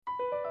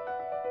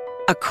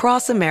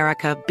Across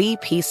America,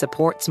 BP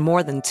supports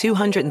more than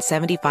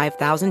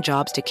 275,000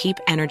 jobs to keep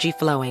energy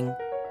flowing.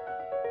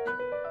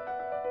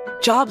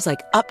 Jobs like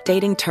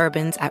updating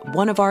turbines at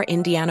one of our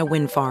Indiana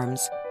wind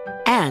farms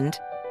and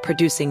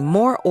producing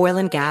more oil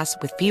and gas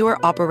with fewer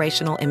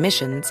operational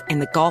emissions in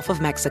the Gulf of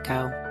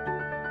Mexico.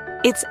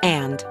 It's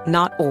and,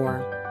 not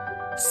or.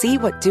 See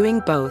what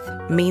doing both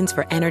means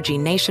for energy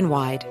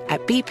nationwide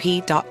at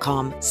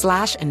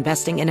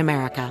bp.com/investing in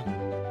America.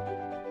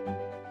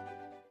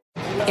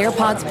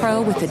 AirPods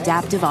Pro with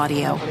adaptive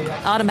audio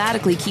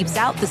automatically keeps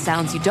out the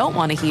sounds you don't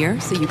want to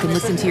hear so you can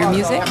listen to your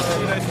music,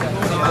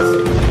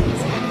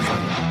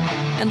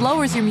 and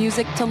lowers your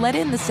music to let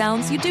in the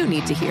sounds you do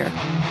need to hear.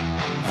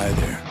 Hi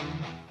there.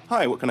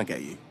 Hi, what can I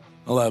get you?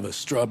 I'll have a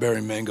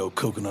strawberry mango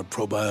coconut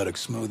probiotic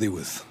smoothie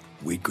with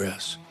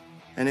wheatgrass.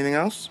 Anything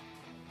else?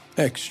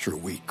 Extra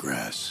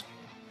wheatgrass.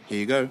 Here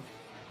you go.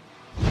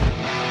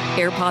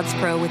 AirPods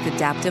Pro with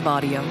adaptive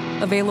audio.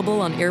 Available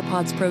on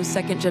AirPods Pro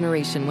 2nd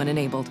generation when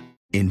enabled.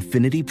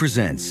 Infiniti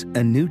presents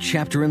a new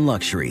chapter in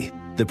luxury,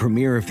 the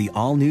premiere of the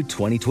all-new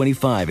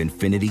 2025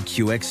 Infiniti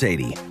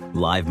QX80,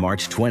 live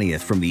March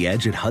 20th from the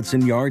Edge at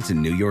Hudson Yards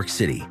in New York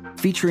City,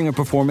 featuring a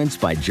performance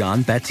by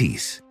John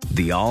Batiste.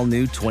 The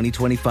all-new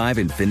 2025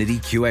 Infiniti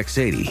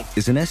QX80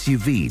 is an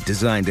SUV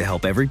designed to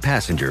help every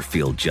passenger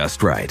feel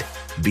just right.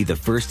 Be the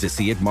first to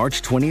see it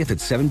March 20th at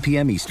 7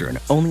 p.m. Eastern,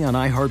 only on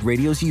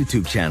iHeartRadio's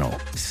YouTube channel.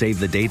 Save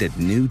the date at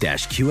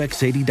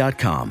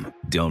new-QX80.com.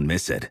 Don't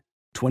miss it.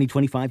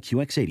 2025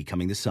 QX80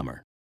 coming this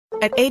summer.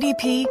 At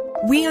ADP,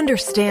 we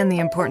understand the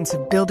importance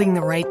of building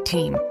the right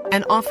team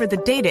and offer the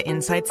data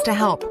insights to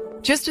help.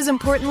 Just as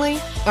importantly,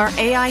 our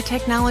AI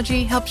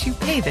technology helps you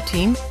pay the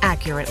team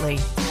accurately.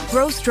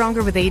 Grow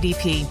stronger with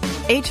ADP.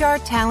 HR,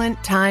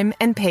 talent, time,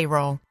 and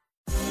payroll.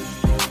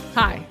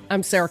 Hi,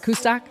 I'm Sarah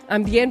Kustak.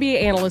 I'm the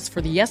NBA analyst for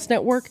the Yes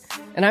Network,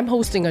 and I'm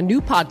hosting a new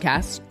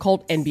podcast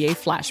called NBA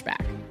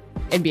Flashback.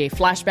 NBA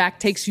Flashback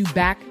takes you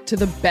back to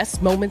the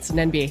best moments in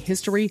NBA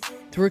history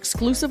through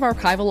exclusive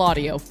archival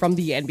audio from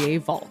the NBA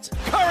Vault.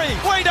 Curry,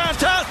 way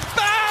downtown,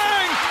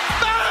 bang!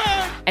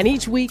 Bang! And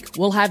each week,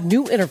 we'll have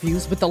new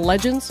interviews with the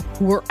legends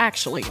who were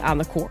actually on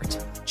the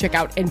court. Check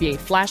out NBA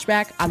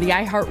Flashback on the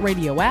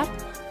iHeartRadio app,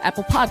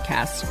 Apple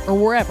Podcasts,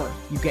 or wherever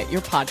you get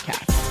your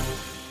podcasts.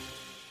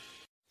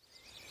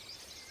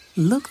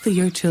 Look through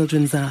your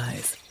children's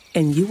eyes,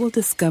 and you will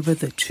discover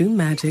the true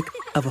magic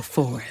of a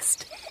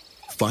forest.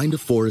 Find a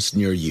forest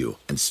near you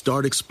and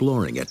start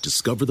exploring at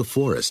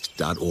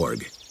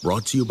discovertheforest.org.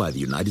 Brought to you by the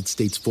United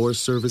States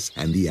Forest Service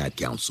and the Ad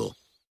Council.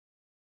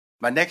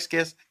 My next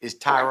guest is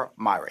Tyra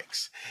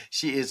Myricks.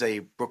 She is a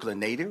Brooklyn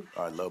native.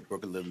 I love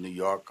Brooklyn, lived in New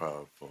York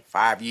for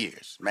 5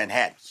 years,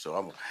 Manhattan. So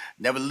I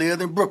never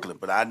lived in Brooklyn,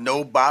 but I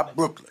know about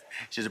Brooklyn.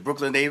 She's a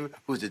Brooklyn native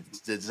who's the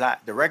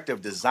director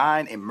of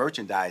design and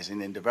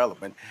merchandising and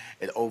development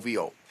at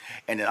OVO,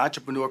 and an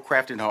entrepreneur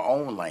crafting her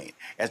own lane.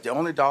 As the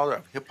only daughter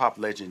of hip-hop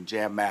legend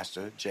Jam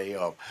Master Jay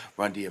of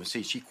Run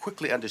DMC, she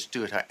quickly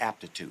understood her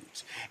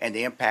aptitudes and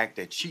the impact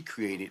that she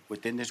created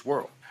within this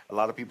world. A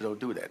lot of people don't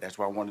do that. That's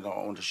why I wanted her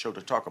on the show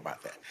to talk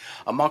about that.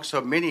 Amongst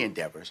her many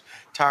endeavors,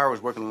 Tyra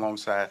was working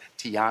alongside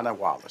Tiana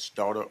Wallace,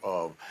 daughter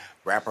of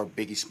rapper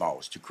Biggie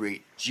Smalls, to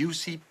create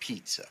Juicy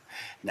Pizza.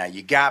 Now,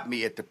 you got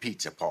me at the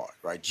pizza part,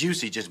 right?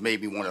 Juicy just made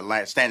me want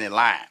to stand in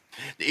line.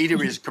 The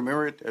eatery is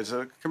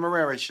a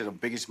commemoration of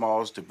Biggie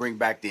Smalls to bring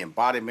back the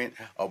embodiment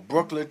of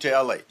Brooklyn to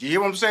L.A. You hear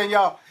what I'm saying,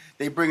 y'all?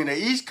 They bringing the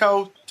East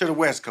Coast to the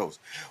West Coast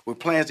with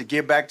plans to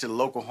give back to the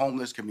local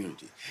homeless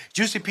community.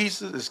 Juicy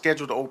Pizza is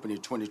scheduled to open in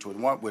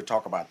 2021. We'll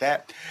talk about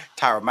that.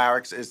 Tyra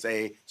Myricks is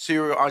a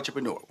serial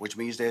entrepreneur, which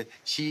means that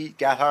she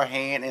got her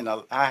hand in a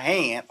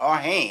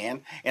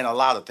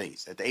lot of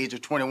things. At the age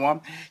of 21,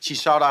 she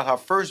sought out her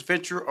first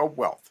venture of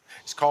wealth.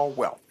 It's called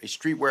Wealth, a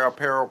streetwear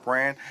apparel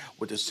brand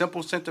with the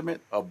simple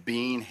sentiment of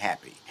being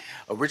happy.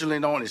 Originally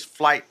known as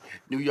Flight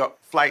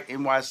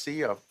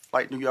NYC or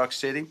Flight New York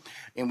City.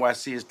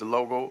 NYC is the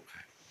logo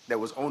that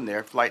was on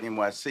there, Flight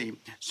NYC.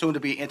 Soon to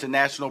be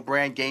international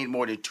brand, gained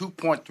more than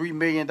 $2.3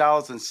 million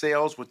in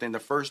sales within the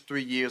first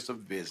 3 years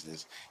of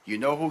business. You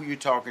know who you're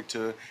talking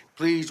to.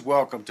 Please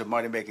welcome to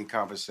Money Making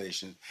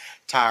Conversations,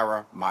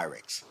 Tyra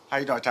Myricks. How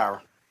you doing,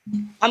 Tyra?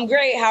 I'm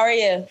great. How are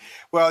you?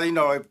 Well, you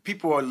know, if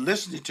people are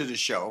listening to the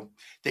show,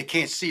 they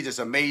can't see this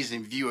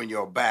amazing view in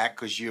your back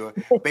because you're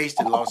based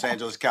in Los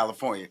Angeles,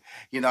 California.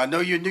 You know, I know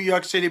you're New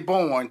York City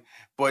born,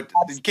 but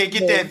you can't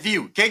get that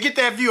view. Can't get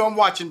that view I'm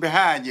watching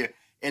behind you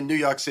in New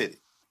York City.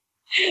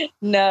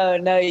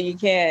 No, you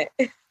can't.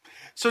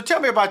 So tell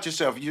me about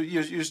yourself.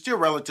 You're still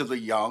relatively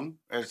young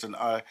as an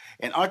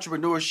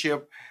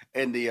entrepreneurship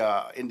in the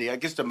I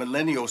guess the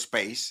millennial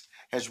space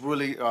has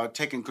really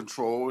taken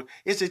control.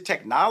 Is it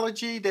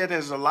technology that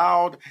has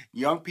allowed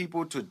young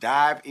people to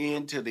dive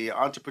into the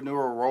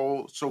entrepreneurial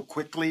role so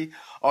quickly,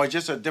 or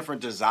just a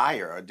different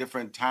desire, a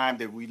different time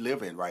that we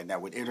live in right now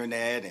with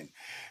internet and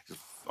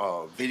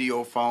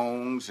video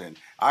phones? And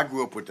I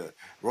grew up with the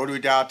rotary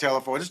dial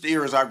telephone. This is the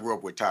eras I grew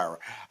up with, Tyra.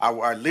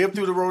 I lived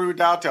through the rotary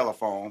dial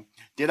telephone.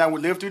 Then I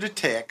would live through the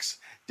text.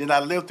 Then I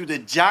lived through the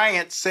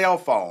giant cell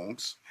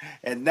phones.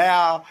 And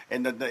now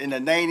in the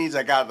 90s,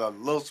 I got a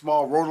little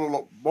small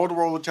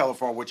Motorola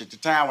telephone, which at the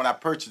time when I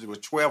purchased it was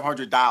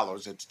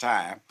 $1,200 at the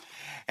time.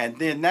 And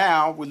then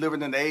now we're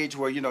living in an age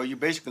where, you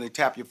basically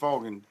tap your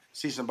phone and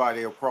see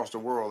somebody across the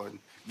world and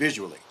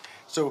visually.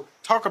 So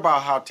talk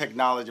about how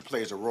technology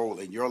plays a role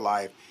in your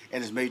life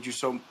and has made you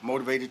so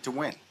motivated to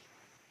win.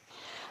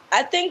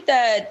 I think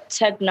that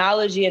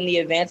technology and the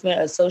advancement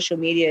of social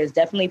media is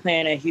definitely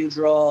playing a huge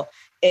role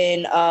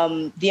in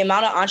the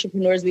amount of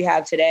entrepreneurs we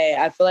have today.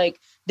 I feel like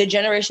the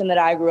generation that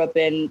I grew up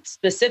in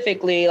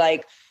specifically,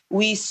 like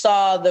we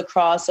saw the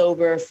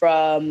crossover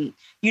from,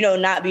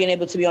 not being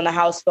able to be on the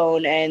house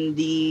phone and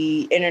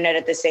the internet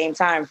at the same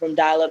time, from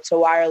dial-up to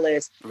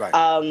wireless,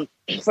 right.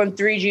 From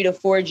 3G to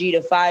 4G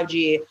to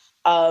 5G.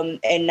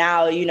 And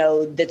now,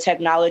 the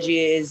technology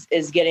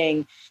is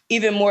getting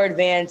even more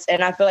advanced.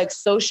 And I feel like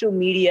social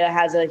media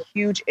has a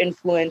huge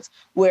influence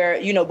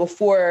where,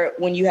 before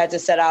when you had to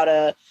set out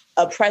a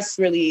press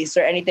release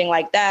or anything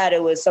like that,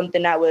 it was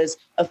something that was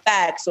a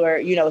fax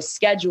or,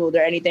 scheduled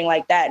or anything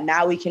like that.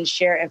 Now we can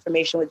share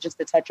information with just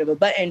the touch of a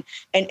button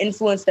and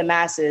influence the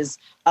masses.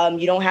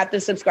 You don't have to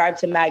subscribe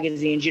to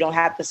magazines. You don't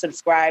have to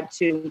subscribe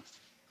to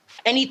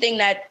anything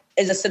that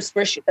is a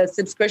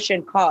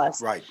subscription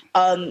cost. Right.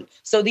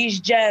 So these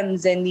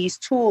gems and these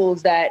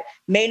tools that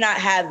may not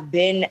have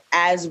been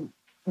as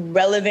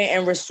relevant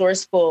and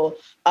resourceful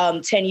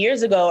 10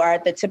 years ago are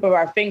at the tip of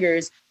our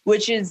fingers,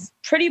 which is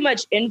pretty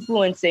much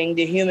influencing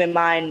the human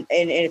mind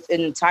in its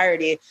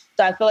entirety.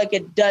 So I feel like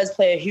it does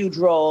play a huge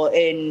role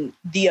in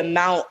the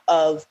amount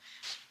of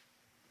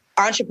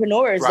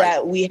entrepreneurs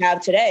that we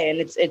have today. And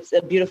it's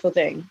a beautiful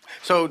thing.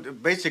 So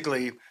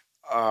basically,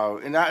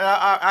 and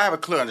I have a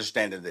clear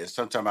understanding of this.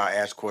 Sometimes I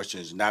ask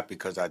questions not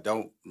because I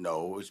don't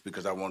know. It's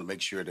because I want to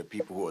make sure that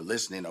people who are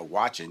listening or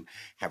watching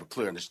have a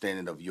clear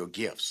understanding of your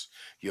gifts,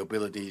 your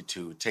ability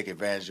to take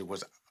advantage of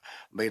what's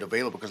made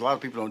available, because a lot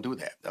of people don't do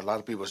that. A lot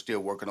of people are still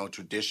working on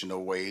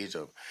traditional ways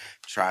of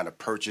trying to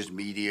purchase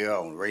media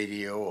on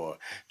radio or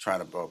trying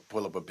to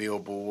pull up a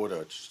billboard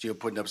or still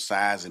putting up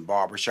signs in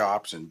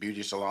barbershops and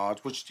beauty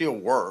salons, which still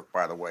work,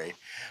 by the way.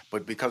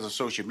 But because of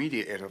social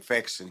media, it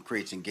affects and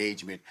creates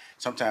engagement,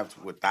 sometimes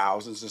with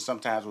thousands and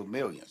sometimes with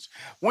millions.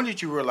 When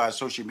did you realize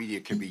social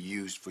media can be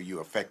used for you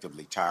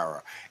effectively,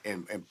 Tyra,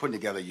 and putting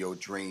together your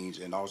dreams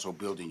and also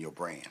building your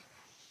brand?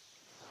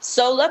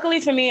 So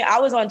luckily for me, I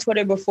was on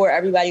Twitter before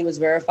everybody was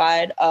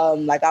verified. I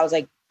was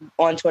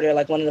on Twitter,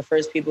 like one of the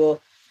first people.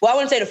 Well, I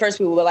wouldn't say the first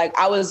people, but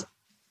I was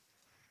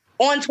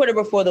on Twitter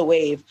before the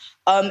wave.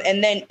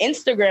 And then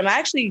Instagram, I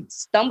actually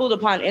stumbled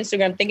upon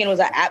Instagram thinking it was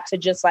an app to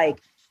just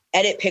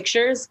edit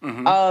pictures.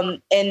 Mm-hmm.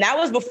 And that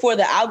was before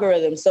the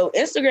algorithm. So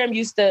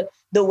Instagram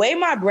the way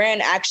my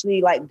brand actually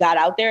got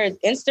out there is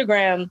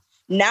Instagram.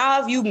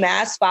 Now, if you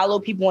mass follow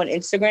people on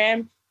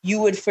Instagram,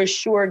 you would for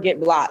sure get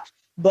blocked.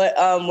 But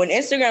when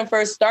Instagram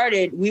first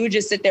started, we would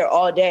just sit there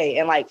all day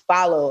and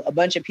follow a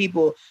bunch of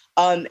people.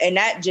 And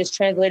that just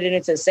translated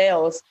into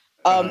sales.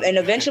 And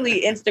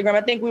eventually Instagram,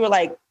 I think we were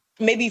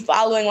maybe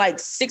following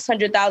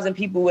 600,000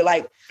 people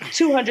with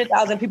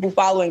 200,000 people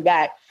following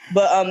back.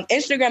 But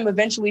Instagram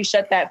eventually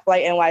shut that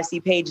Flight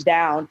NYC page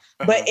down.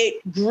 But it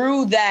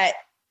grew that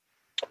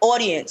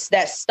audience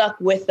that stuck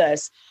with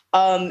us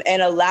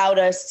and allowed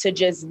us to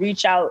just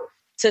reach out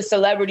to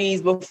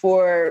celebrities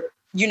before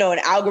an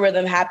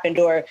algorithm happened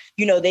or,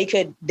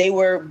 they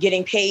were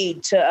getting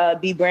paid to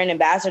be brand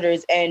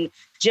ambassadors and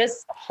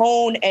just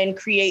hone and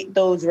create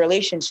those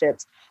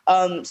relationships.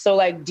 So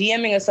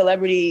DMing a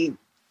celebrity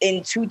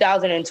in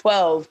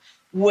 2012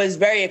 was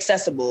very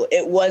accessible.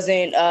 It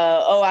wasn't,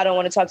 I don't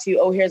want to talk to you.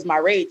 Oh, here's my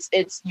rates.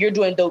 It's you're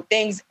doing dope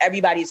things.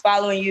 Everybody's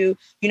following you.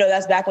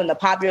 That's back when the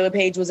popular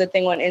page was a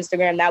thing on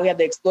Instagram. Now we have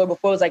the Explore.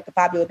 Before it was the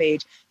popular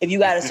page. If you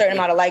got a certain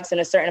amount of likes in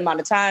a certain amount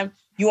of time,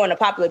 you on a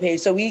popular page.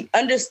 So we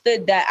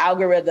understood that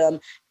algorithm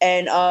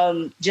and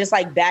just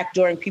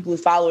backdooring people's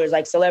followers,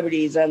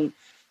 followers,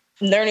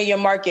 learning your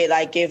market.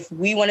 If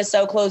we want to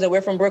sell clothes and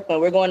we're from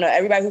Brooklyn, we're going to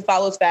everybody who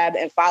follows Fab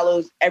and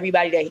follows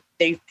everybody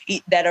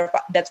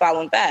that's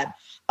following Fab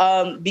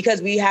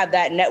because we have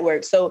that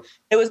network. So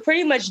it was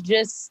pretty much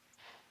just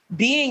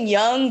being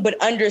young,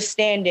 but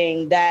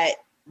understanding that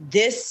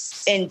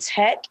this in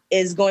tech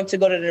is going to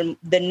go to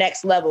the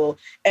next level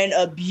and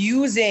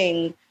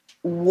abusing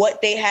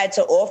what they had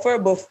to offer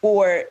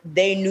before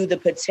they knew the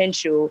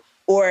potential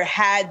or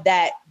had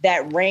that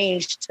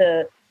range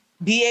to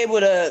be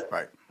able to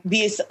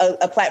be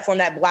a platform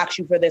that blocks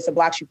you for this or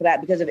blocks you for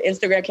that. Because if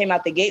Instagram came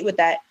out the gate with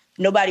that,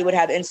 nobody would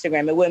have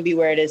Instagram. It wouldn't be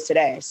where it is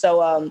today.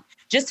 So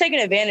just taking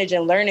advantage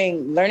and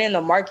learning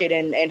the market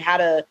and how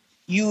to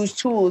use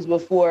tools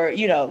before,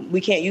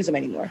 we can't use them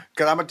anymore.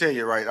 Because I'm going to tell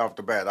you right off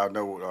the bat, I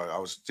know I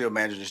was still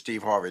managing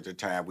Steve Harvey at the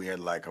time. We had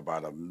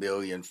about 1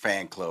 million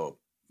fan club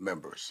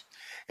members.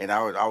 And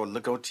I would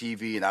look on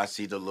TV and I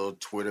see the little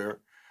Twitter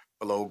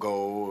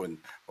logo and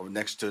or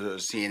next to the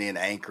CNN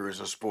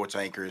anchors or sports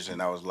anchors.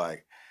 And I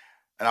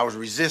was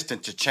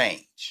resistant to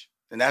change.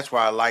 And that's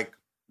why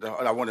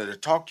I wanted to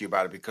talk to you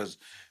about it because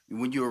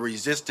when you're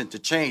resistant to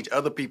change,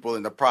 other people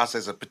in the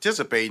process of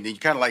participating, then you're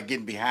kind of like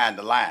getting behind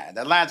the line.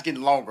 That line's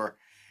getting longer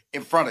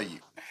in front of you.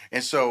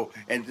 And so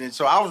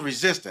I was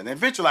resistant.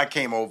 Eventually I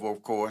came over,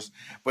 of course,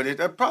 but it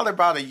probably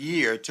about a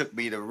year it took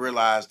me to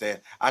realize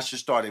that I should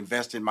start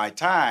investing my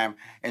time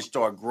and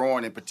start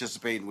growing and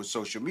participating with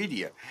social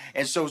media.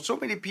 And so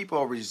many people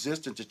are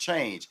resistant to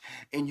change.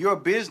 In your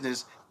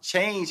business,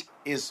 change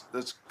is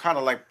kind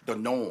of like the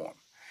norm.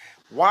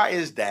 Why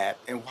is that?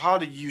 And how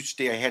do you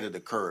stay ahead of the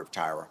curve,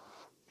 Tyra?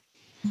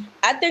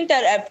 I think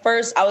that at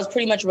first I was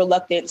pretty much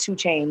reluctant to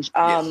change.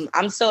 Yes.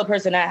 I'm still a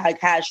person that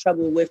has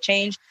trouble with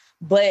change,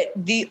 but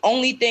the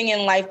only thing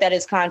in life that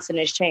is constant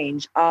is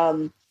change.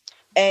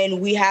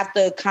 And we have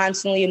to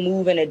constantly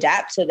move and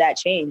adapt to that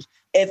change.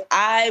 If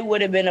I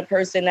would have been a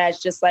person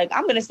that's just like,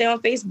 I'm going to stay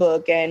on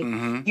Facebook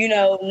and,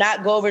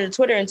 not go over to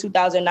Twitter in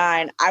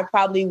 2009, I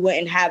probably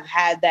wouldn't have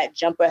had that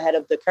jump ahead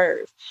of the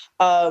curve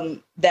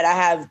that I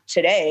have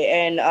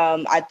today. And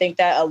I think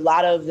that a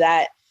lot of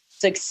that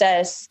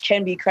success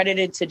can be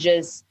credited to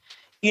just,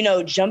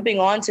 jumping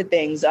onto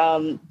things.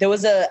 There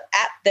was a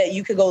app that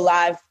you could go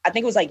live. I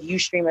think it was like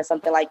Ustream or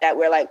something like that,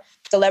 where like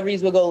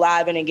celebrities would go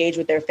live and engage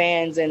with their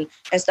fans and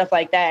stuff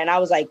like that. And I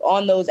was like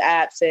on those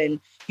apps and,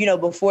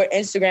 before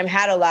Instagram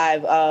had a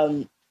live,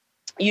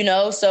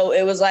 so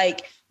it was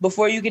like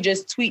before you could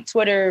just tweet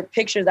Twitter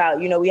pictures out,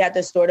 we had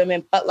to store them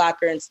in Put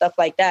Locker and stuff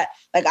like that.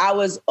 Like I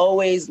was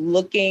always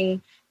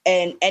looking,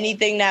 and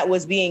anything that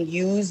was being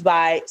used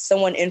by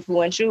someone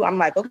influential, I'm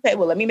like, okay,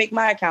 well, let me make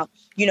my account,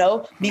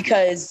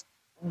 because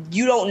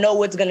you don't know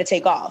what's going to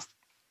take off.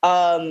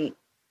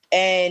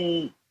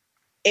 And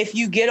if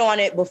you get on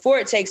it before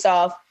it takes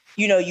off,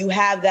 you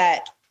have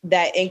that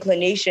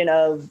inclination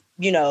of,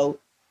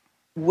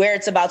 where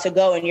it's about to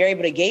go. And you're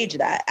able to gauge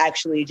that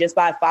actually just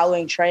by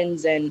following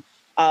trends and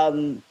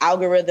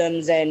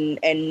algorithms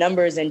and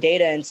numbers and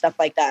data and stuff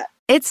like that.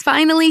 It's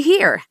finally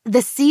here,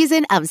 the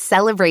season of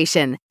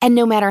celebration. And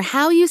no matter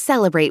how you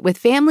celebrate with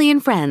family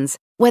and friends,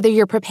 whether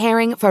you're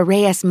preparing for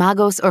Reyes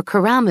Magos or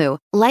Karamu,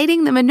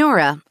 lighting the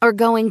menorah, or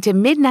going to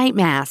midnight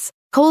mass,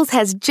 Kohl's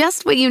has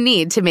just what you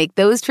need to make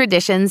those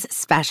traditions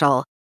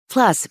special.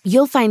 Plus,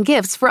 you'll find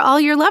gifts for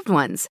all your loved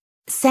ones.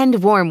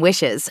 Send warm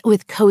wishes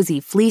with cozy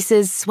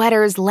fleeces,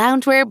 sweaters,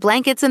 loungewear,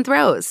 blankets, and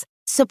throws.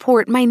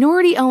 Support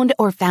minority-owned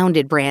or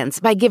founded brands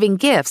by giving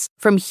gifts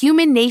from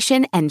Human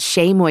Nation and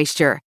Shea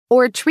Moisture.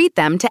 Or treat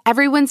them to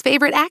everyone's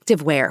favorite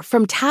activewear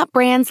from top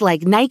brands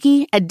like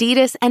Nike,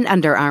 Adidas, and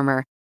Under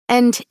Armour.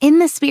 And in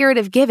the spirit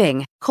of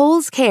giving,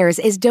 Kohl's Cares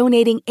is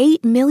donating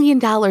 $8 million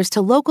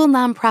to local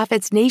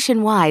nonprofits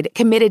nationwide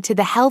committed to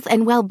the health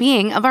and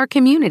well-being of our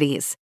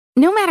communities.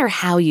 No matter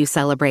how you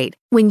celebrate,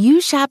 when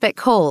you shop at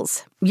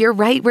Kohl's, you're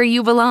right where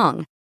you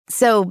belong.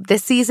 So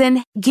this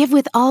season, give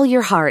with all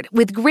your heart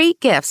with great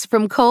gifts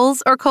from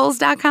Kohl's or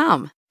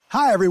Kohls.com.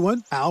 Hi,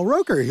 everyone. Al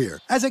Roker here.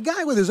 As a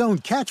guy with his own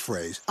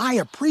catchphrase, I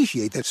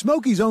appreciate that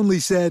Smokey's only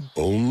said,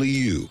 "Only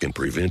you can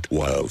prevent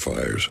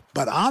wildfires."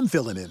 But I'm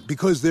filling in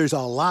because there's a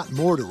lot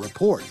more to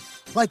report.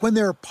 Like when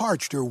there are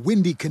parched or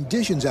windy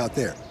conditions out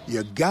there,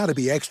 you gotta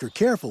be extra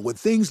careful with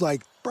things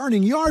like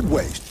burning yard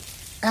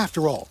waste.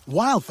 After all,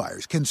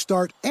 wildfires can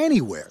start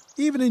anywhere,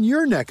 even in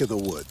your neck of the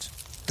woods.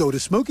 Go to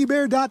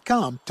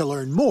SmokeyBear.com to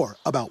learn more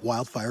about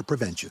wildfire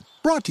prevention.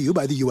 Brought to you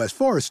by the U.S.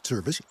 Forest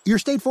Service, your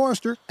state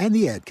forester, and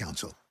the Ad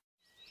Council.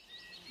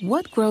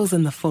 What grows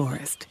in the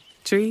forest?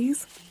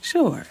 Trees?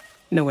 Sure.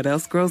 Know what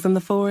else grows in the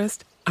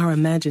forest? Our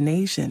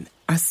imagination,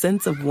 our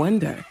sense of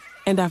wonder,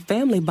 and our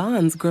family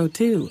bonds grow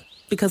too.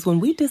 Because when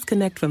we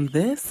disconnect from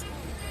this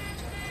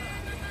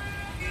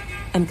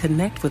and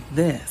connect with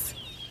this,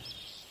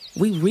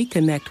 we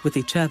reconnect with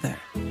each other.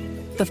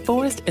 The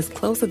forest is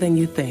closer than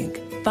you think.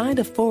 Find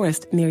a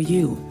forest near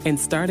you and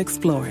start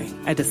exploring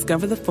at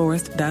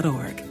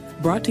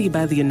discovertheforest.org. Brought to you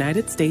by the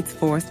United States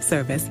Forest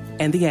Service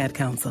and the Ad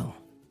Council.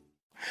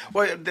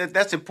 Well,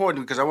 that's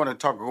important because I want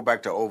to go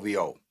back to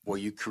OVO, where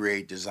you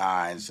create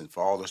designs and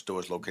for all the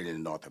stores located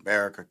in North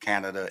America,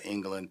 Canada,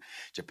 England,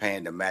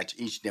 Japan to match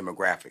each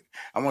demographic.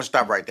 I want to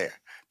stop right there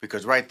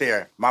because right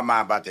there, my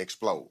mind about to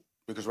explode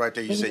because right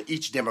there you said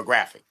each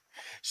demographic.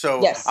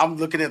 So yes. I'm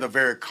looking at a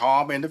very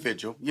calm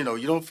individual. You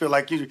don't feel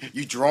like you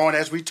drawing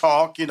as we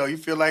talk. You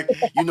feel like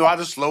you know how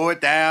to slow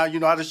it down. You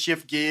know how to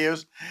shift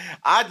gears.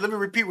 Let me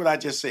repeat what I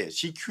just said.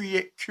 She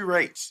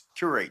curates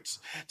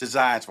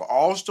designs for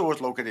all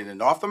stores located in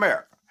North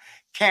America,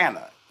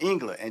 Canada,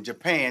 England, and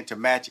Japan to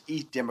match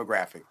each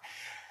demographic.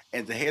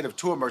 And the head of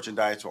tour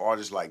merchandise for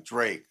artists like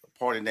Drake,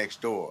 Party Next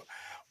Door.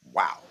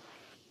 Wow.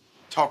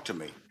 Talk to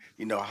me.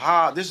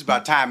 How this is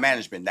about time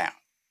management now.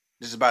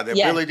 This is about the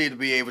ability to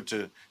be able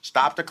to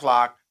stop the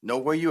clock, know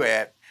where you're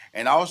at,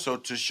 and also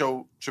to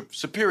show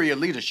superior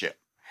leadership.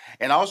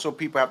 And also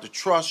people have to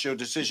trust your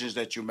decisions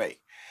that you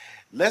make.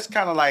 Let's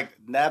kind of like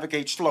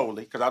navigate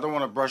slowly, because I don't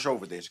want to brush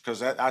over this,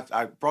 because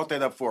I brought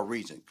that up for a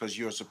reason, because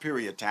you're a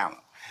superior talent.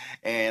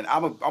 And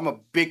I'm a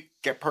big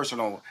person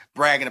on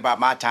bragging about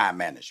my time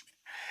management.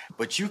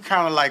 But you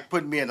kind of like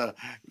put me in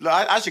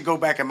I should go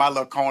back in my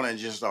little corner and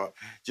just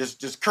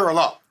curl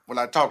up when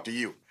I talk to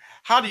you.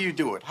 How do you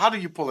do it? How do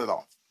you pull it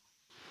off?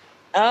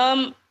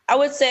 I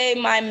would say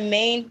my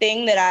main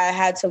thing that I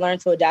had to learn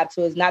to adapt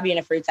to is not being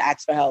afraid to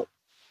ask for help.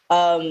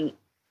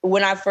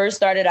 When I first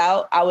started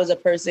out, I was a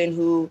person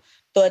who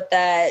thought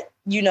that,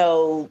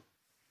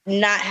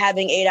 not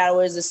having 8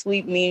 hours of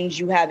sleep means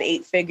you have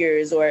 8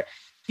 figures, or,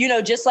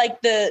 just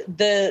like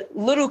the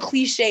little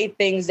cliche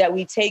things that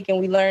we take and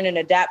we learn and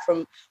adapt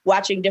from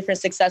watching different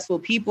successful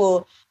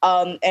people.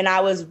 And I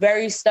was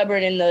very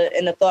stubborn in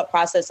the thought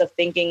process of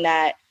thinking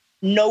that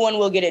no one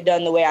will get it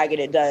done the way I get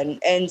it done.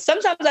 And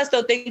sometimes I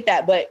still think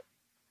that, but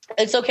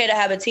it's okay to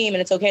have a team,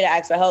 and it's okay to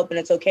ask for help, and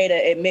it's okay to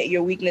admit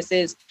your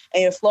weaknesses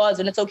and your flaws.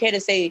 And it's okay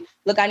to say,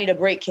 look, I need a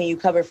break. Can you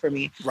cover for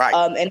me? Right.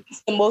 And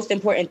it's the most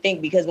important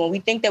thing, because when we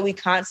think that we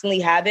constantly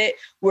have it,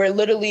 we're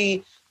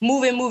literally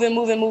moving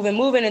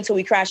until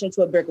we crash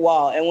into a brick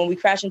wall. And when we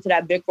crash into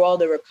that brick wall,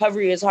 the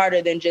recovery is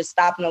harder than just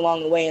stopping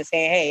along the way and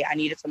saying, hey, I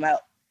needed some help.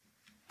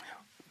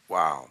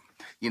 Wow.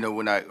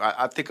 When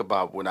I think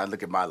about, when I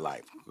look at my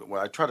life,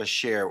 what I try to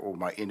share with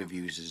my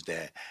interviews is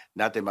that,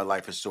 not that my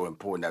life is so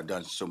important, I've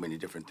done so many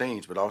different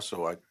things, but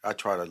also I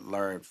try to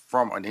learn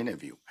from an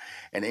interview.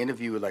 An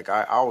interview, like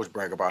I always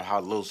brag about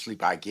how little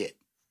sleep I get.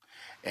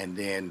 And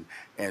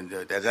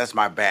that's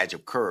my badge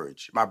of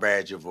courage, my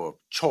badge of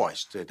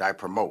choice that I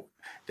promote,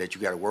 that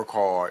you got to work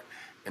hard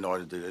in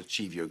order to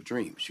achieve your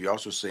dreams. You're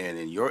also saying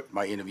in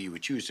my interview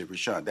with you, you said,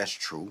 Rashawn, that's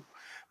true,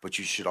 but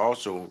you should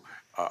also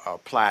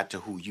apply it to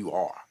who you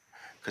are.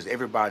 Because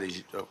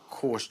everybody's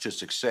course to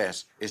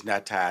success is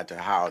not tied to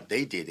how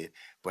they did it,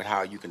 but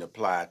how you can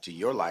apply it to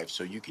your life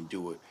so you can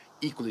do it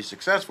equally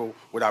successful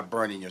without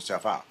burning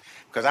yourself out.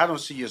 Because I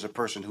don't see you as a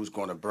person who's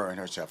going to burn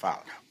herself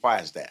out. Why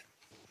is that?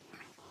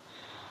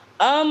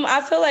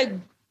 I feel like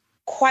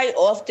quite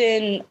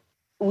often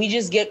we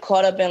just get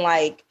caught up in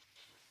like,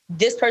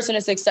 this person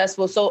is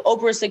successful. So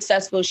Oprah's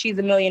successful. She's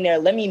a millionaire.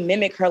 Let me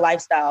mimic her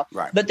lifestyle.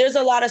 Right. But there's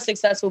a lot of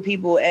successful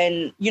people.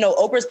 And,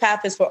 Oprah's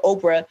path is for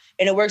Oprah.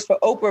 And it works for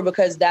Oprah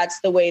because that's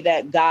the way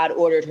that God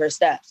ordered her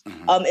steps.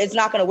 Mm-hmm. It's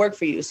not going to work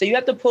for you. So you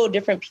have to pull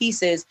different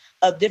pieces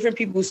of different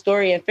people's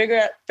story and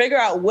figure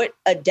out what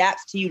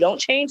adapts to you. Don't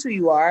change who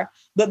you are,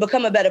 but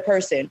become a better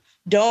person.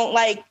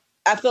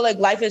 I feel like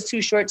life is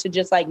too short to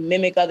just like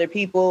mimic other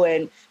people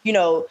and,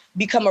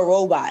 become a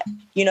robot.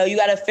 You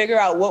got to figure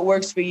out what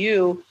works for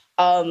you.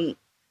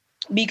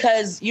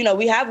 Because,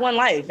 we have one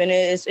life and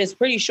it's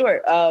pretty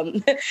short.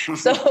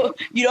 So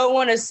you don't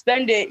want to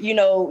spend it, you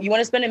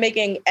want to spend it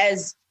making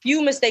as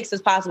few mistakes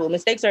as possible.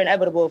 Mistakes are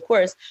inevitable, of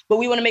course, but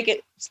we want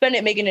to spend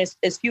it making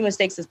as few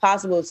mistakes as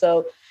possible.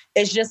 So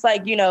it's just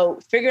like,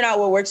 figuring out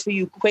what works for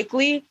you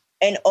quickly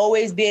and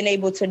always being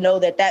able to know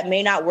that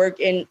may not work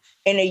in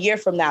a year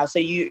from now. So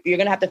you're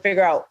going to have to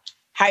figure out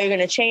how you're going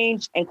to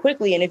change and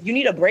quickly. And if you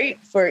need a break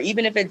for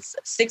even if it's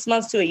 6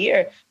 months to a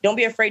year, don't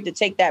be afraid to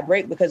take that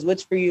break, because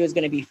what's for you is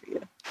going to be for you.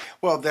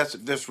 Well,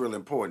 that's really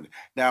important.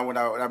 Now, when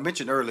I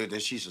mentioned earlier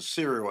that she's a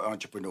serial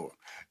entrepreneur,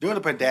 during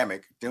the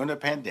pandemic,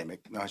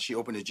 she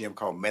opened a gym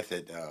called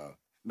Method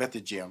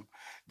Gym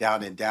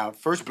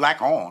first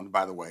Black owned,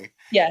 by the way,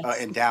 yes,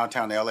 in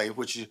downtown LA,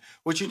 which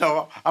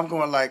I'm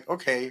going like,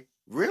 okay,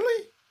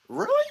 really?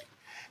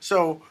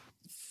 So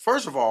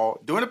first of all,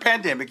 during the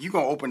pandemic, you're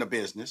going to open a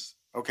business.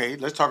 Okay,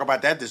 let's talk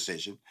about that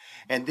decision.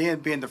 And then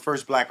being the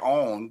first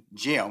Black-owned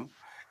gym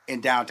in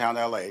downtown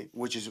LA,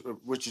 which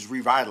is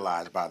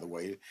revitalized, by the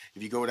way.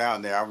 If you go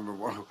down there, I remember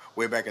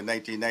way back in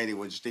 1990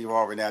 when Steve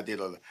Harvey and I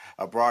did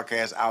a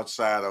broadcast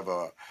outside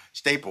of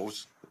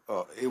Staples.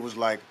 It was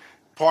like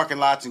parking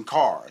lots and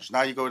cars.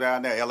 Now you go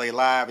down there, LA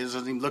Live, it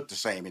doesn't even look the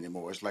same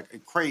anymore. It's like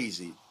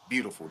crazy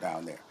beautiful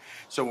down there.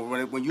 So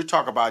when you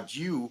talk about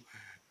you,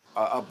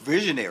 a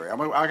visionary.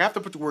 I have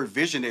to put the word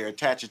visionary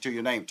attached to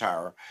your name,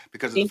 Tyra,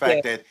 because of the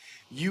fact that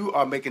you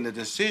are making a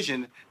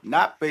decision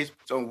not based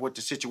on what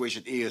the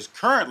situation is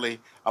currently,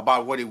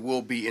 about what it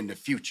will be in the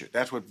future.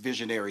 That's what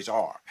visionaries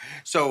are.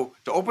 So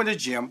to open the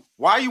gym,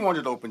 why you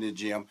wanted to open the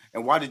gym,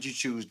 and why did you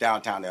choose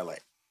downtown LA?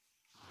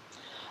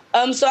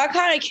 So I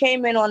kind of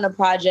came in on the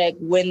project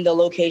when the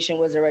location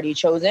was already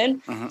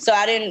chosen. Mm-hmm. So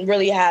I didn't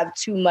really have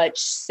too much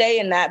say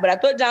in that, but I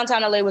thought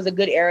downtown LA was a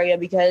good area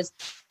because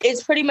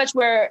it's pretty much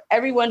where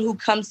everyone who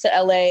comes to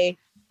LA,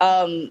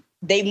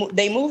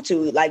 they move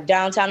to, like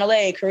downtown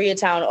LA,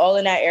 Koreatown, all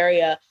in that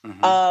area.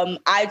 Mm-hmm.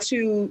 I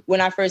too, when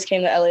I first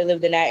came to LA,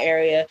 lived in that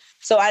area.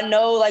 So I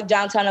know like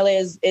downtown LA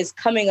is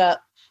coming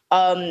up,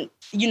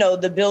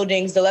 the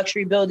buildings, the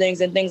luxury buildings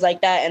and things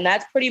like that. And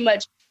that's pretty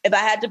much, if I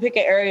had to pick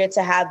an area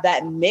to have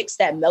that mix,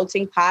 that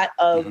melting pot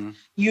of,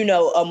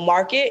 a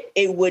market,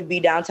 it would be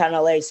downtown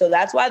LA. So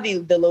that's why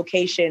the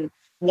location,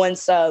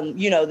 once,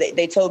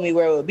 they told me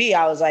where it would be,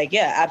 I was like,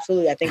 yeah,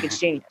 absolutely. I think it's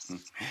genius.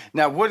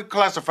 Now, what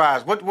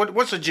classifies,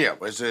 what's a gym?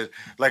 Is it,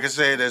 like I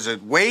said, is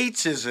it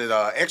weights? Is it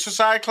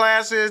exercise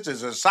classes?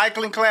 Is it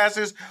cycling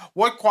classes?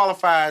 What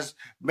qualifies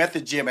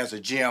Method Gym as a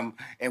gym,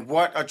 and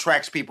what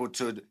attracts people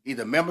to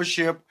either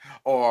membership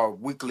or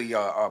weekly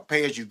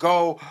pay as you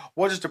go?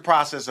 What is the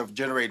process of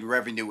generating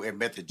revenue at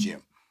Method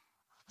Gym?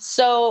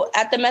 So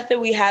at the Method,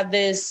 we have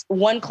this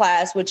one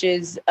class, which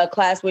is a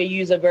class where you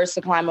use a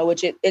VersaClimber,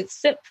 which it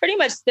pretty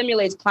much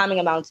simulates climbing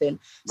a mountain. Right.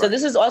 So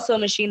this is also a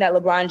machine that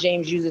LeBron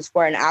James uses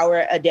for an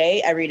hour a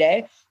day, every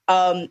day.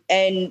 And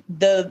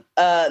the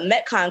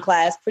Metcon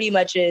class pretty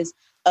much is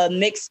a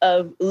mix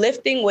of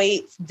lifting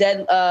weights,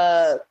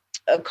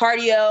 a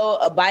cardio,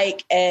 a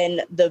bike,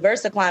 and the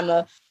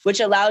VersaClimber,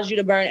 which allows you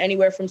to burn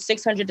anywhere from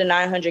 600 to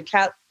 900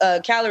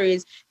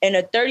 calories in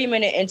a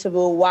 30-minute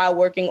interval while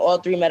working all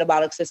three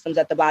metabolic systems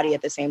at the body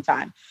at the same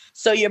time.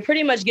 So you're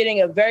pretty much getting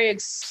a very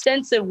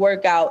extensive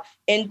workout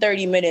in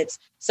 30 minutes.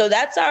 So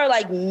that's our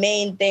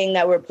main thing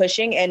that we're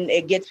pushing, and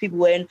it gets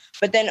people in.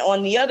 But then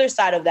on the other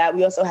side of that,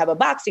 we also have a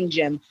boxing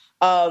gym,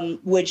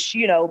 which,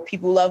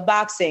 people love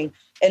boxing.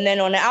 And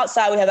then on the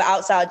outside, we have an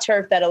outside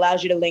turf that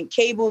allows you to link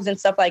cables and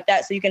stuff like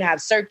that so you can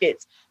have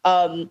circuits.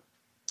 And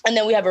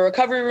then we have a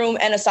recovery room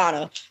and a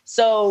sauna.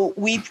 So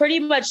we pretty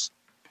much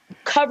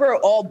cover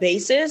all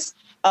bases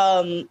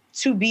to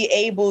be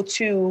able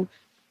to,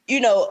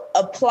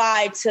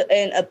 apply to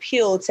and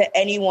appeal to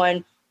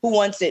anyone who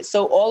wants it.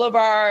 So all of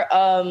our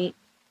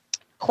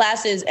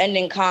classes end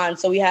in con.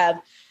 So we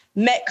have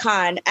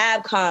Metcon,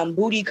 AbCon,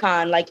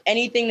 BootyCon,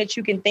 anything that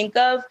you can think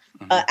of.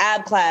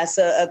 Ab class,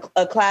 a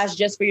class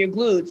just for your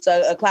glutes,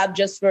 a class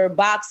just for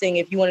boxing.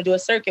 If you want to do a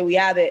circuit, we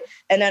have it.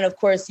 And then, of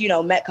course,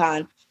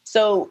 Metcon.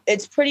 So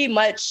it's pretty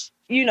much,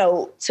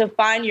 to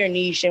find your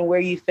niche and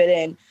where you fit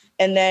in.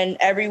 And then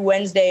every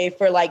Wednesday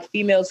for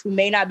females who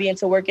may not be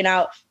into working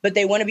out, but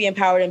they want to be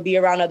empowered and be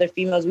around other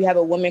females, we have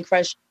a Women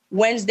Crush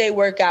Wednesday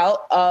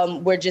workout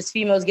where just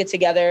females get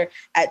together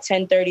at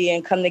 10:30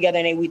 and come together,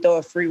 and we throw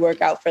a free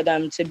workout for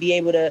them to be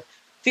able to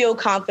feel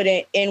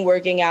confident in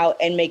working out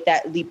and make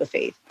that leap of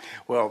faith.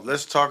 Well,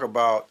 let's talk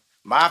about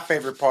my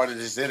favorite part of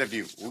this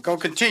interview. We're going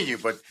to continue,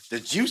 but the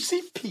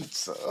juicy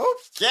pizza.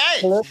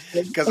 Okay.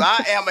 Because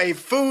I am a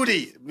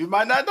foodie. You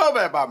might not know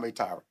that about me,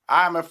 Tyra.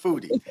 I am a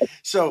foodie.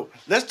 So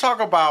let's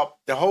talk about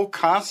the whole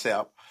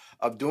concept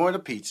of doing a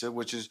pizza,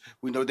 which is,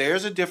 we know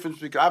there's a difference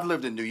because I've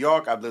lived in New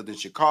York, I've lived in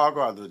Chicago,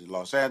 I've lived in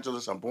Los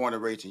Angeles, I'm born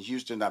and raised in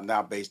Houston, I'm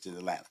now based in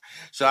Atlanta.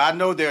 So I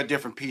know there are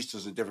different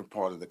pizzas in different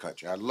parts of the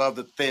country. I love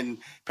the thin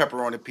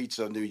pepperoni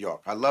pizza of New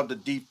York. I love the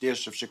deep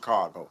dish of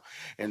Chicago.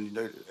 And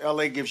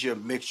LA gives you a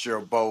mixture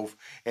of both.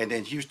 And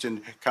then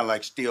Houston kind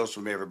of steals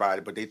from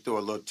everybody, but they throw a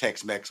little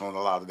Tex-Mex on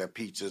a lot of their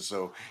pizzas,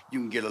 so you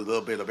can get a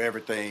little bit of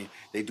everything.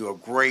 They do a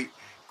great,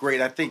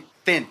 I think,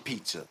 thin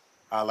pizza.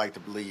 I like to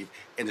believe,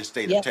 in the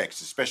state of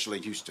Texas,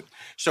 especially Houston.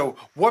 So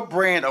what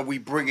brand are we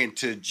bringing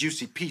to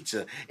Juicy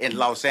Pizza in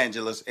Los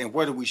Angeles, and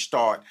where do we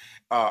start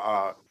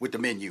with the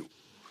menu?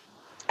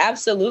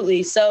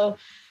 Absolutely. So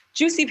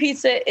Juicy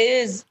Pizza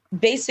is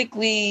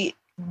basically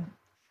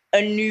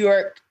a New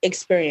York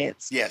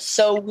experience. Yes.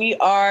 So we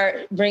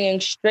are bringing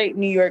straight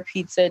New York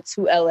pizza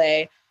to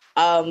LA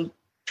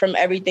from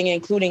everything,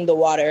 including the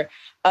water.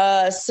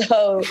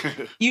 So,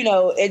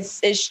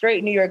 it's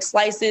straight New York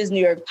slices, New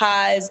York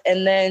pies.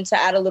 And then to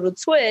add a little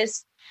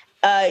twist,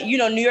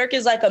 New York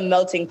is like a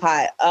melting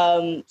pot.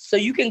 So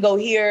you can go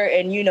here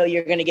and,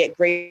 you're going to get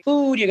great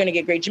food. You're going to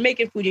get great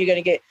Jamaican food. You're going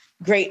to get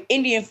great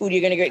Indian food.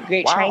 You're going to get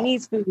great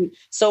Chinese food.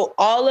 So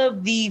all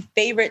of the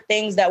favorite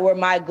things that were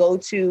my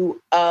go-to,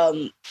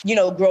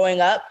 growing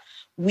up,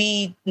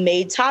 we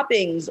made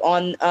toppings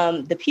on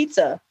the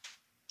pizza.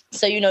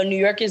 So, New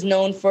York is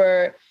known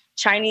for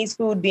Chinese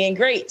food being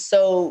great.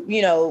 So,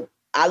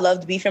 I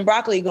loved beef and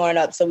broccoli growing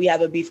up. So we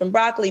have a beef and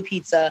broccoli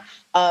pizza.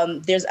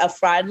 There's a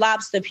fried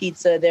lobster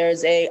pizza.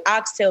 There's a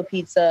oxtail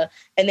pizza.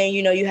 And then,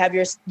 you have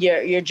your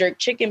jerk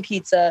chicken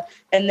pizza.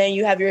 And then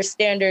you have your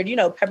standard,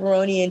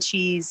 pepperoni and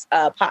cheese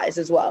pies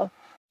as well.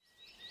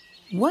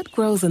 What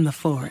grows in the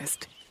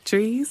forest?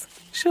 Trees?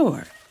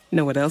 Sure.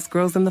 Know what else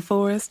grows in the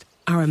forest?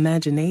 Our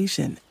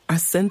imagination, our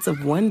sense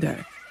of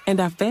wonder, and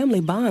our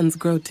family bonds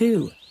grow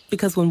too.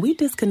 Because when we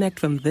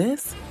disconnect from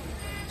this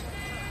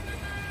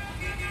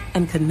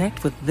and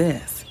connect with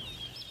this,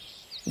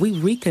 we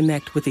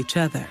reconnect with each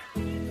other.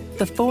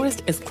 The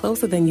forest is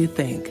closer than you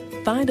think.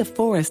 Find a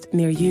forest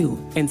near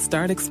you and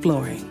start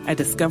exploring at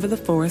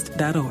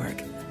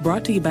discovertheforest.org.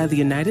 Brought to you by the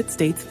United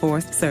States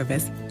Forest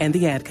Service and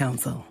the Ad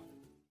Council.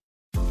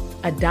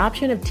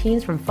 Adoption of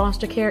teens from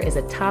foster care is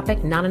a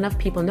topic not enough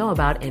people know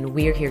about, and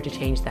we're here to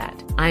change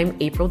that. I'm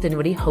April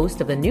Dinwiddie, host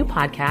of the new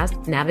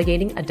podcast,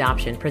 Navigating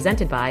Adoption,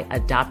 presented by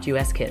Adopt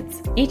US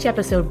Kids. Each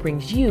episode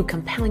brings you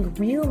compelling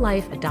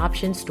real-life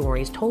adoption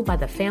stories told by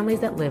the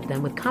families that live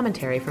them with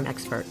commentary from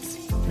experts.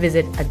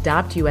 Visit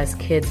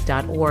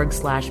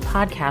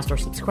adoptuskids.org/podcast or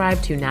subscribe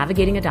to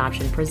Navigating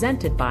Adoption,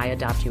 presented by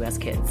Adopt US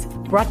Kids.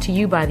 Brought to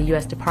you by the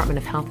U.S. Department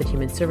of Health and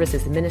Human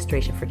Services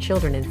Administration for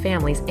Children and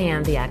Families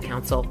and the Ad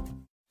Council.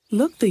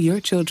 Look through your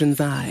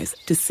children's eyes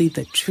to see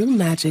the true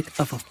magic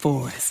of a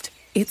forest.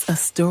 It's a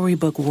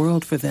storybook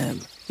world for them.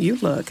 You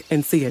look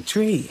and see a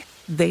tree.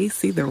 They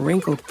see the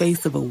wrinkled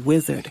face of a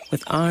wizard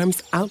with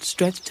arms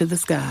outstretched to the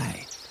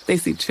sky. They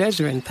see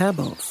treasure in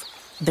pebbles.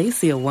 They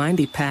see a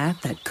windy path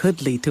that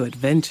could lead to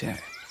adventure.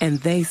 And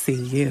they see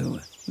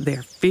you,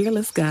 their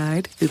fearless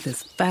guide through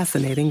this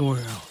fascinating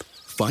world.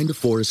 Find a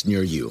forest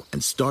near you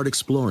and start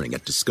exploring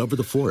at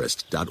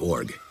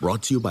discovertheforest.org.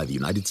 Brought to you by the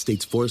United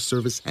States Forest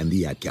Service and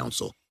the Ad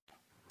Council.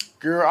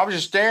 Girl, I was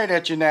just staring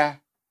at you now.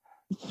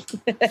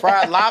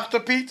 Fried lobster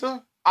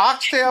pizza?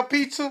 Oxtail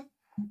pizza?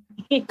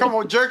 Come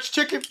on, Jerk's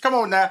chicken? Come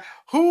on now.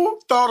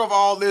 Who thought of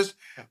all this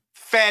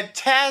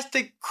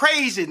fantastic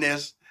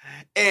craziness?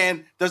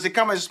 And does it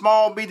come in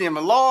small, medium,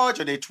 and large?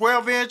 Are they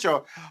 12-inch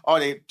or are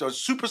they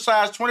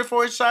supersized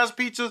 24-inch size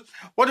pizzas?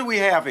 What do we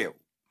have here?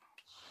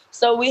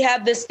 So we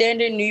have the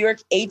standard New York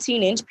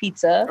 18-inch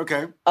pizza.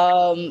 Okay.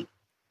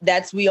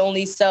 We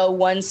only sell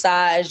one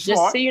size, just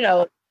Smart.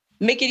 to,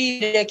 make it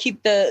easy to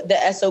keep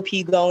the SOP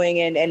going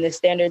and the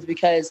standards,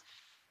 because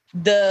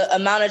the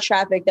amount of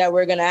traffic that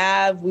we're going to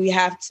have, we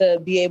have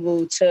to be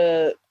able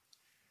to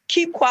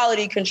keep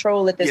quality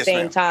control at the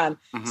same time.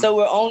 Mm-hmm. So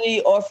we're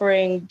only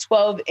offering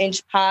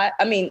 18-inch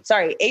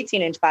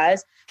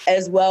pies,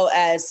 as well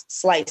as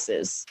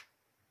slices.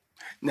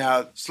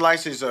 Now,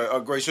 slices are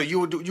great. So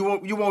you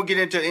won't get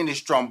into any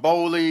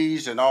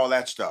strombolis and all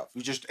that stuff.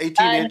 You just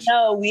 18-inch?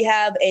 No, we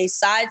have a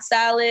side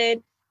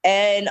salad.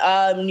 And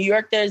New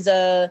York, there's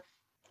a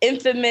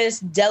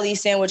infamous deli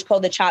sandwich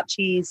called the chopped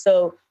cheese.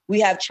 So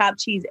we have chopped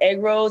cheese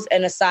egg rolls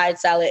and a side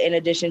salad in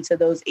addition to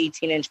those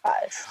 18-inch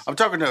pies. I'm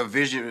talking to a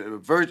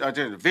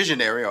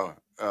visionary or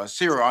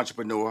serial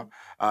entrepreneur,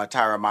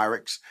 Tyra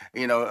Myricks.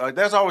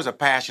 There's always a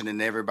passion in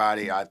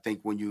everybody. I think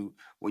when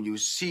you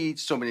see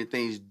so many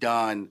things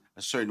done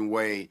a certain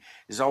way,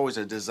 there's always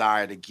a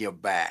desire to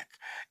give back,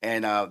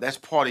 and that's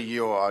part of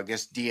your,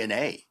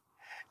 DNA.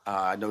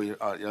 I know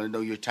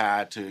you're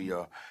tied to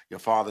your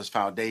father's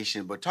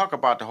foundation, but talk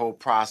about the whole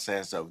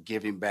process of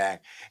giving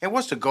back and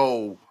what's the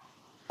goal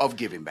of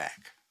giving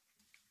back.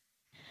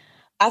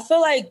 I feel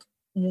like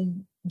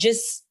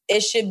just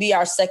it should be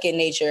our second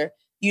nature.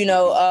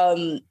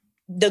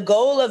 The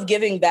goal of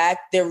giving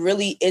back, there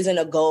really isn't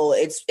a goal.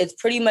 It's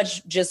pretty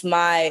much just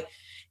my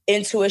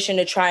intuition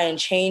to try and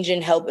change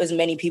and help as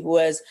many people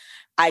as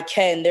I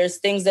can. There's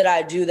things that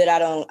I do that I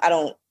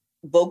don't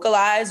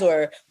vocalize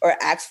or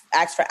ask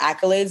for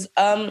accolades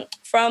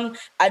from.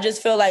 I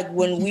just feel like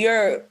when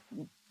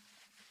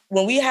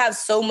we have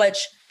so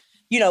much,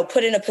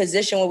 put in a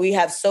position where we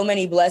have so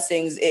many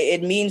blessings,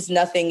 it means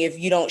nothing if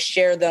you don't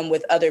share them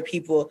with other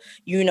people.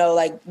 You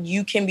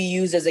can be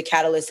used as a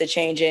catalyst to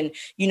change. And,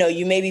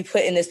 you may be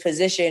put in this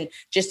position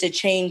just to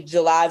change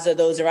the lives of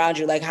those around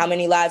you. Like, how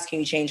many lives can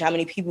you change? How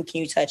many people can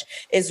you touch?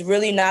 It's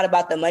really not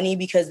about the money,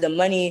 because the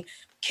money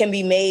can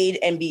be made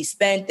and be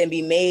spent and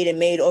be made and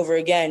made over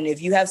again.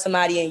 If you have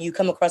somebody and you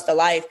come across the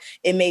life,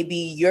 it may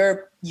be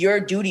your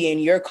duty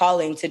and your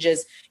calling to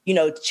just,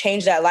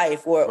 change that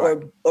life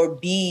or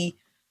be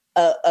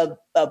a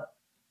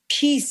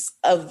piece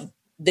of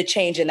the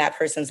change in that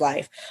person's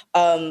life.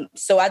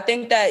 So I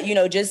think that,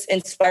 just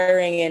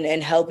inspiring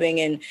and helping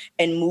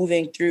and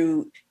moving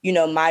through,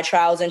 my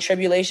trials and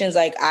tribulations,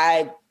 like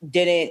I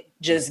didn't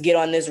just get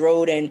on this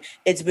road and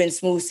it's been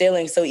smooth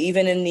sailing. So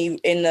even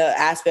in the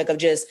aspect of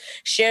just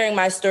sharing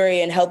my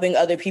story and helping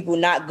other people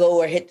not go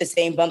or hit the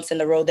same bumps in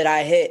the road that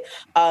I hit,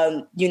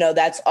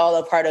 that's all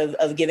a part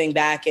of giving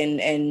back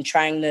and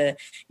trying to,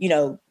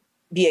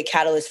 be a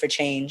catalyst for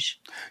change.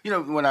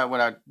 When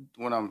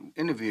I'm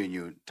interviewing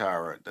you,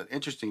 Tyra, the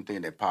interesting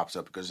thing that pops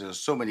up, because there's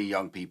so many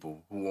young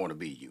people who want to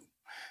be you,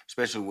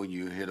 especially when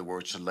you hear the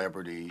word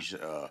celebrities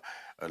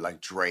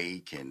like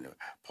Drake and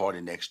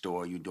Party Next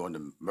Door, you're doing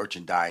the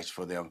merchandise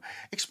for them.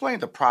 Explain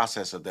the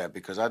process of that,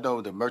 because I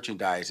know the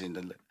merchandise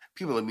and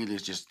people immediately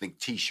just think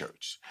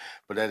T-shirts,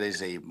 but that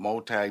is a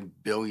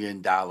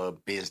multi-billion-dollar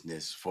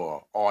business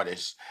for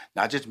artists,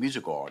 not just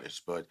musical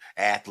artists, but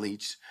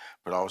athletes,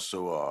 but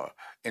also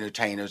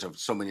entertainers of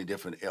so many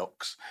different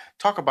ilks.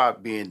 Talk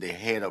about being the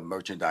head of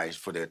merchandise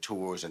for their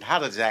tours, and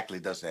how exactly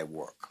does that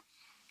work?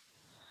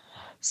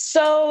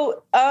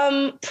 So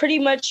pretty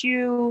much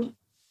you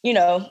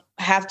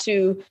have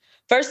to,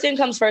 first thing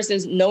comes first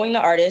is knowing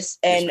the artist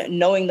and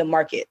knowing the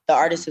market, the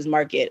artist's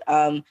market,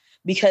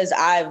 because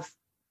I've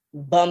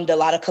bummed a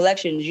lot of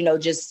collections,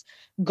 just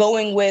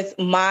going with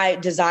my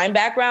design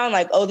background,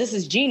 like, oh, this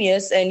is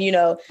genius. And,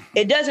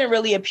 it doesn't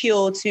really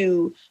appeal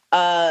to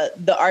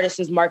the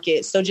artist's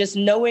market. So just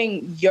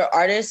knowing your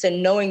artists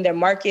and knowing their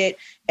market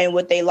and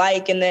what they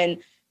like, and then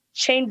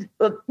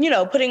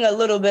putting a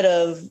little bit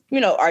of,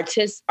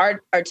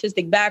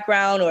 artistic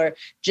background, or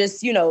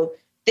just,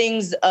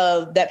 things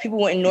that people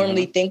wouldn't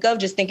normally think of,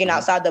 just thinking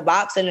outside the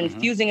box and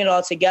infusing it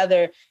all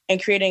together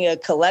and creating a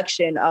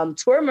collection.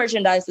 Tour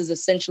merchandise is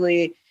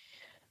essentially,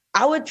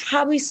 I would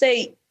probably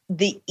say,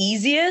 the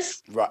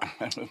easiest, right?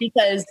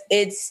 Because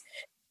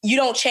you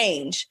don't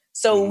change.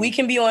 So we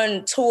can be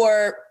on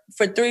tour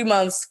for 3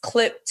 months,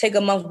 take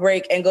a month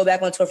break, and go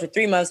back on tour for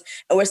 3 months,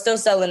 and we're still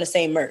selling the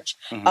same merch.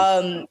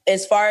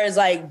 As far as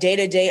like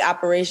day-to-day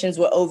operations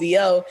with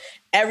OVO,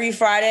 every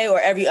Friday or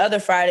every other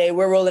Friday,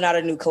 we're rolling out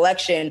a new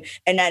collection,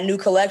 and that new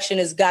collection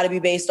has got to be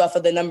based off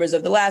of the numbers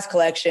of the last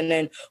collection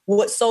and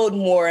what sold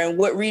more and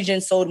what region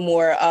sold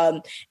more.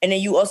 And then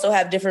you also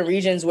have different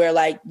regions where,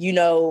 like,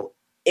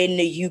 in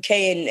the UK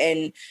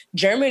and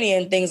Germany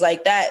and things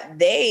like that,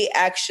 they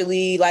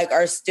actually like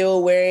are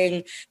still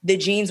wearing the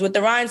jeans with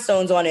the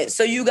rhinestones on it.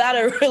 So you got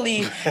to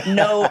really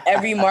know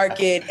every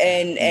market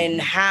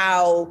and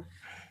how,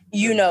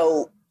 you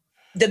know,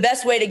 the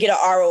best way to get an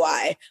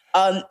ROI,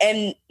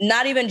 and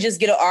not even just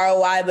get an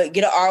ROI, but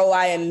get an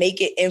ROI and make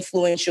it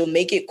influential,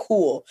 make it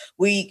cool.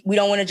 We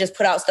don't want to just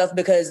put out stuff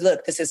because,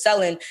 look, this is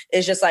selling.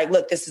 It's just like,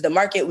 look, this is the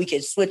market. We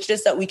could switch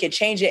this up. We could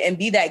change it and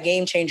be that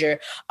game changer,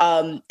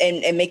 and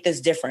make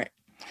this different.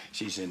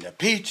 She's into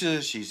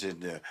pizza. She's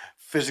into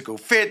physical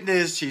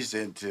fitness. She's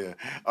into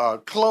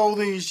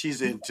clothing.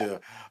 She's into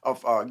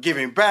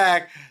giving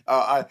back.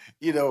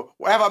 You know,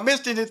 have I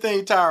missed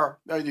anything, Tyra?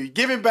 You're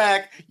giving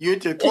back. You're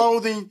into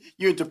clothing.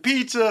 You're into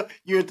pizza.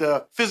 You're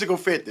into physical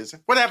fitness.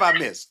 What have I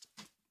missed?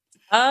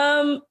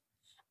 I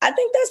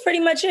think that's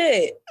pretty much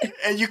it.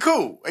 And you're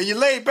cool. And you're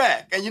laid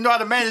back. And you know how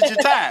to manage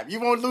your time.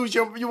 You won't lose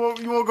your. You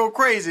won't go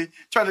crazy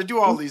trying to do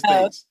all these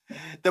things.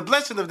 The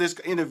blessing of this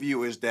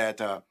interview is that,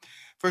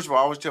 first of all,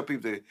 I always tell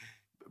people that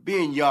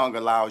being young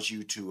allows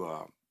you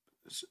to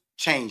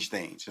change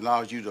things,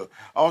 allows you to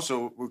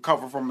also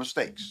recover from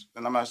mistakes.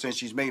 And I'm not saying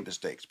she's made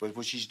mistakes, but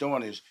what she's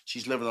doing is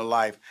she's living a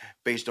life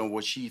based on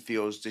what she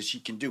feels that she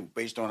can do,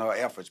 based on her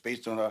efforts,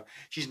 based on her.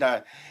 She's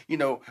not, you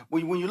know,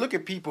 when you look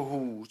at people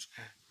who's,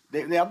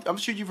 I'm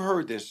sure you've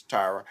heard this,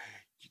 Tyra,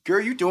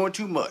 girl, you're doing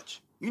too much.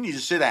 You need to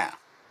sit down.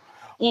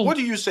 What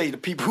do you say to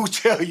people who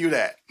tell you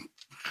that?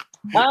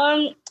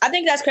 I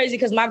think that's crazy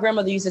because my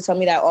grandmother used to tell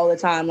me that all the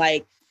time.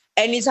 Like,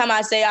 anytime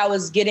I say I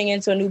was getting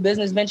into a new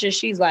business venture,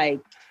 she's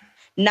like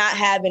not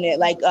having it.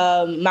 Like,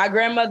 my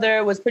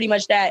grandmother was pretty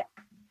much that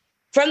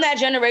from that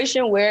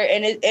generation where,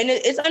 and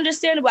it's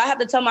understandable. I have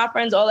to tell my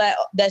friends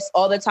that's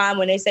all the time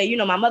when they say, you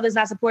know, my mother's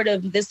not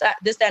supportive, this, that,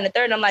 and the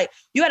third. And I'm like,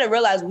 you got to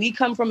realize we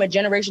come from a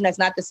generation that's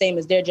not the same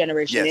as their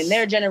generation. Yes. In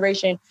their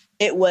generation,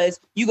 it was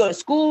you go to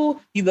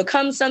school, you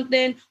become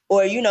something,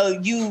 or, you know,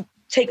 you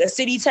take a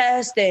city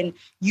test and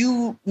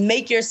you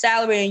make your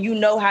salary and you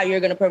know how you're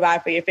going to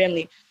provide for your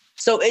family.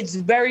 So it's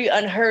very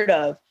unheard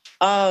of.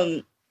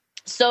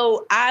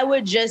 So I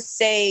would just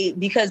say,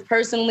 because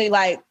personally,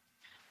 like,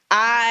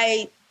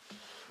 I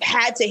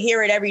had to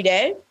hear it every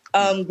day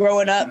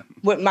growing up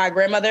with my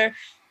grandmother.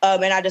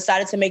 And I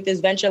decided to make this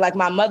venture. Like,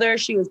 my mother,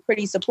 she was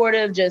pretty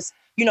supportive. Just,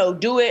 you know,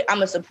 do it. I'm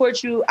going to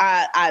support you.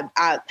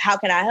 How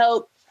can I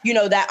help? You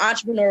know, that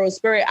entrepreneurial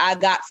spirit I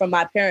got from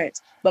my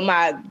parents. But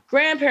my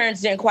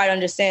grandparents didn't quite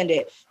understand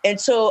it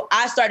until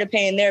I started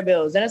paying their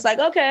bills. And it's like,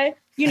 okay,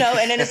 you know,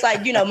 and then it's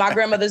like, you know, my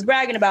grandmother's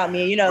bragging about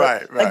me, you know,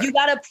 right. Like, you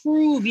got to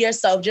prove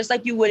yourself just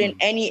like you would in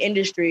any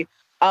industry,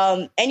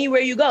 anywhere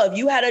you go. If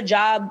you had a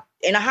job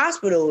in a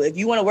hospital, if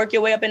you want to work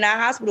your way up in that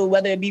hospital,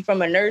 whether it be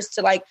from a nurse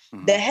to like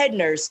the head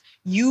nurse,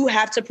 you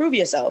have to prove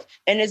yourself.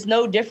 And it's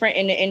no different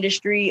in the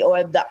industry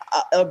or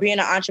being an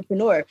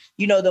entrepreneur.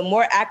 You know, the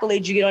more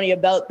accolades you get on your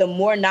belt, the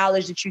more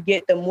knowledge that you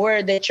get, the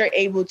more that you're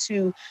able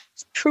to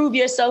prove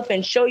yourself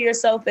and show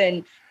yourself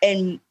and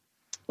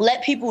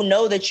let people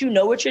know that you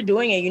know what you're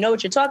doing and you know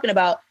what you're talking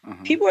about.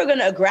 People are going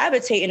to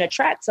gravitate and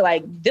attract to,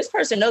 like, this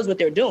person knows what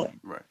they're doing.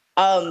 Right.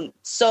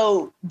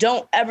 So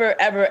don't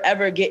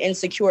ever get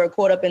insecure or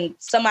caught up in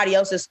somebody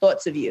else's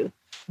thoughts of you,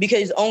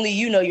 because only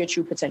you know your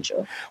true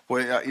potential.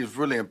 Well, it's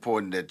really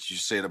important that you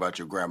said about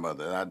your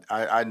grandmother.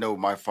 I know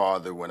my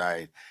father, when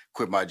I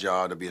quit my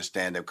job to be a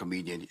stand-up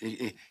comedian,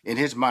 in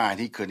his mind,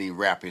 he couldn't even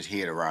wrap his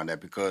head around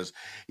that because,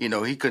 you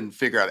know, he couldn't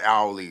figure out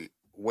hourly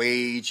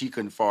wage. He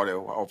couldn't afford a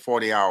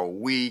 40-hour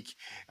week.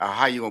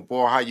 How you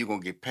gonna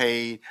get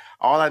paid?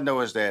 All I know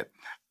is that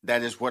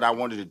is what I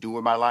wanted to do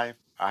in my life.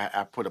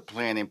 I put a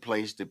plan in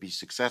place to be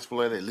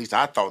successful at it. At least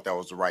I thought that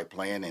was the right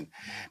plan. And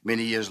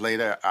many years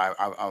later,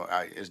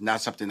 it's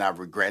not something I've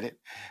regretted.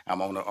 I'm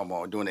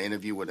doing an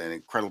interview with an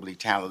incredibly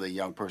talented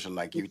young person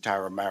like you,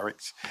 Tyra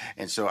Myricks.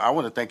 And so I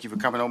want to thank you for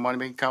coming on Money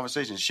Making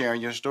Conversations, sharing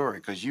your story,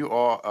 because you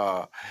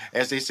are,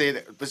 as they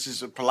say, this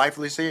is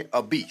politely say,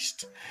 a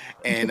beast.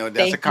 And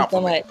that's a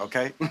compliment. So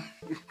okay?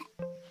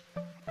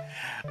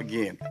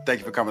 Again, thank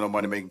you for coming on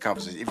Money Making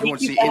Conversations. If you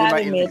want to see any of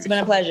my interviews, it's been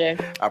a pleasure.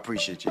 I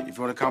appreciate you. If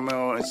you want to come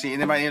on and see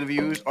any of my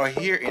interviews or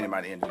hear any of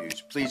my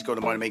interviews, please go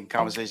to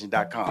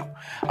moneymakingconversation.com.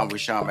 I'm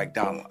Rashawn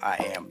McDonald.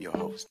 I am your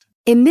host.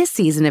 In this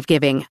season of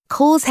giving,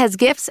 Kohl's has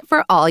gifts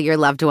for all your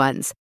loved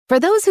ones. For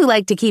those who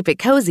like to keep it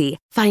cozy,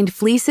 find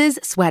fleeces,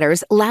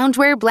 sweaters,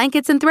 loungewear,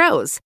 blankets, and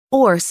throws.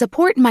 Or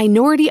support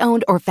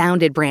minority-owned or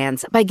founded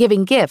brands by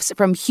giving gifts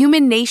from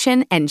Human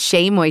Nation and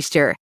Shea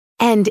Moisture.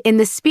 And in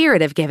the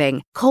spirit of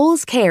giving,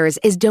 Kohl's Cares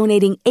is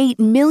donating $8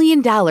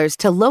 million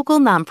to local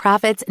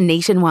nonprofits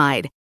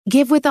nationwide.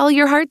 Give with all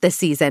your heart this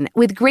season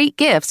with great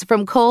gifts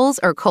from Kohl's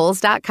or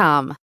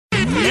Kohls.com.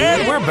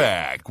 And we're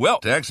back. Well,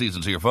 tax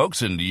season's here,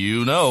 folks, and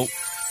you know.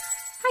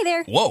 Hi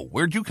there. Whoa,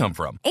 where'd you come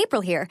from?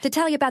 April here to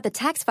tell you about the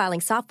tax filing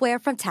software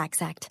from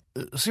TaxAct.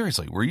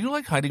 Seriously, were you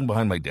like hiding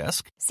behind my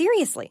desk?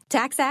 Seriously,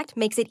 TaxAct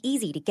makes it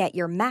easy to get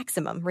your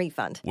maximum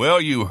refund.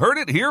 Well, you heard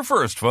it here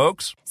first,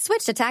 folks.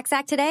 Switch to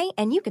TaxAct today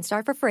and you can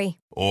start for free.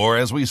 Or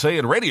as we say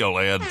in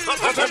Radioland,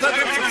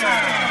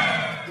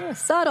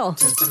 Subtle.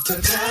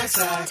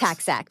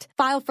 Tax Act.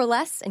 File for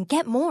less and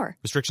get more.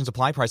 Restrictions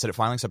apply. Price edit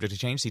filing subject to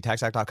change. See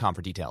taxact.com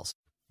for details.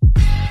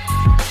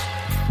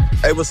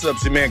 Hey, what's up?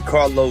 It's your man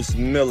Carlos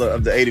Miller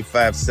of the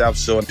 85 South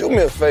Show. And do me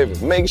a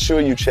favor, make sure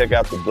you check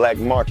out The Black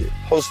Market,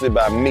 hosted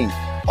by me,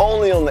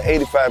 only on the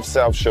 85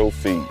 South Show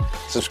feed.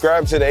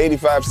 Subscribe to the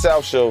 85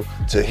 South Show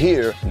to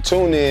hear and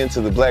tune in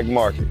to The Black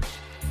Market.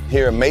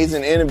 Hear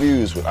amazing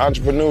interviews with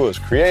entrepreneurs,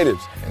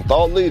 creatives, and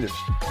thought leaders,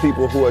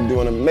 people who are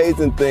doing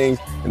amazing things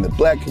in the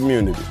Black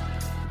community.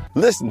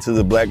 Listen to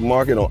The Black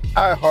Market on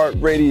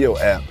iHeartRadio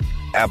app,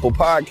 Apple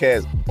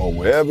Podcasts, or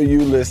wherever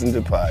you listen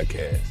to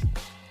podcasts.